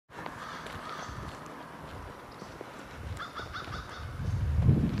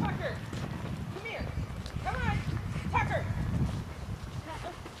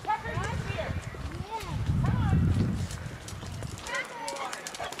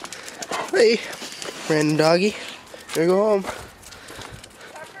Hey, random doggy. Gonna go home.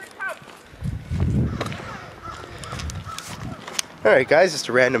 Alright guys, just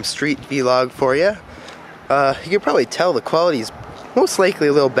a random street vlog for you. You can probably tell the quality is most likely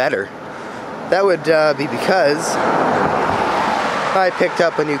a little better. That would be because I picked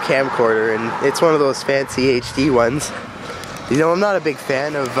up a new camcorder, and it's one of those fancy HD ones. You know, I'm not a big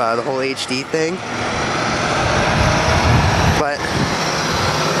fan of the whole HD thing, but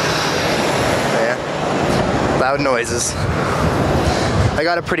yeah, loud noises. I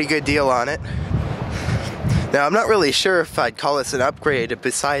got a pretty good deal on it. Now, I'm not really sure if I'd call this an upgrade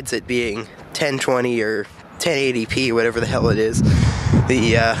besides it being 1020 or 1080p, whatever the hell it is.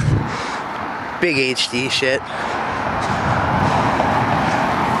 The big HD shit.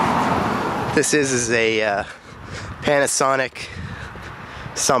 This is a Panasonic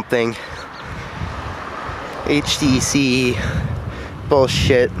something HDC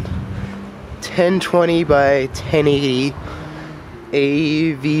bullshit 1020 by 1080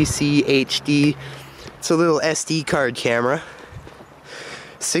 AVC HD. It's a little SD card camera.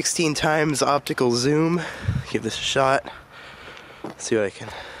 16 times optical zoom. Give this a shot. See what I can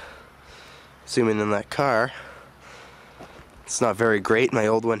zoom in on that car. It's not very great. My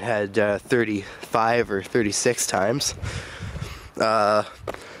old one had 35 or 36 times.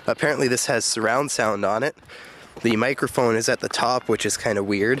 Apparently this has surround sound on it. The microphone is at the top, which is kind of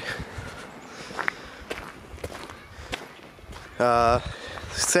weird.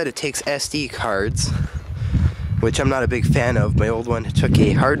 Said it takes SD cards, which I'm not a big fan of. My old one took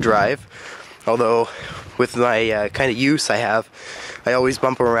a hard drive, although with my kind of use I always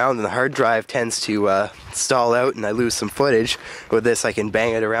bump around and the hard drive tends to stall out and I lose some footage. With this I can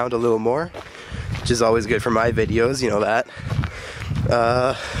bang it around a little more, which is always good for my videos, you know that.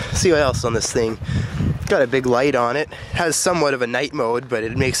 See what else on this thing. Got a big light on it. Has somewhat of a night mode, but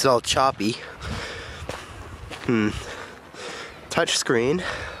it makes it all choppy. Touch screen.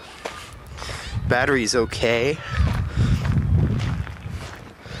 Battery's okay.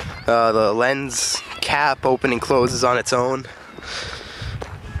 The lens cap open and closes on its own.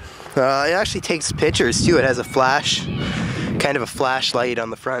 It actually takes pictures too. It has a flash, kind of a flashlight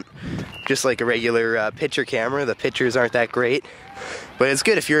on the front, just like a regular picture camera. The pictures aren't that great, but it's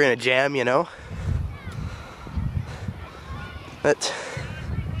good if you're in a jam, you know. But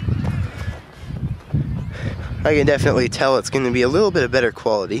I can definitely tell it's going to be a little bit of better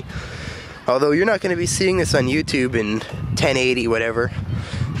quality. Although you're not going to be seeing this on YouTube in 1080 whatever,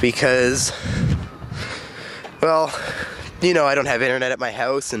 because, well, you know, I don't have internet at my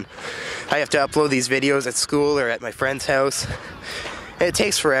house and I have to upload these videos at school or at my friend's house. And it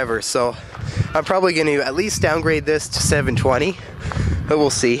takes forever, so I'm probably going to at least downgrade this to 720, but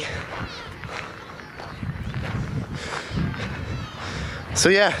we'll see. So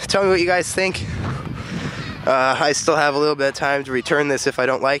yeah, tell me what you guys think. I still have a little bit of time to return this if I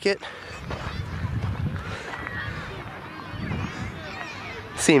don't like it.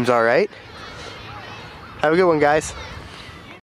 Seems alright. Have a good one, guys.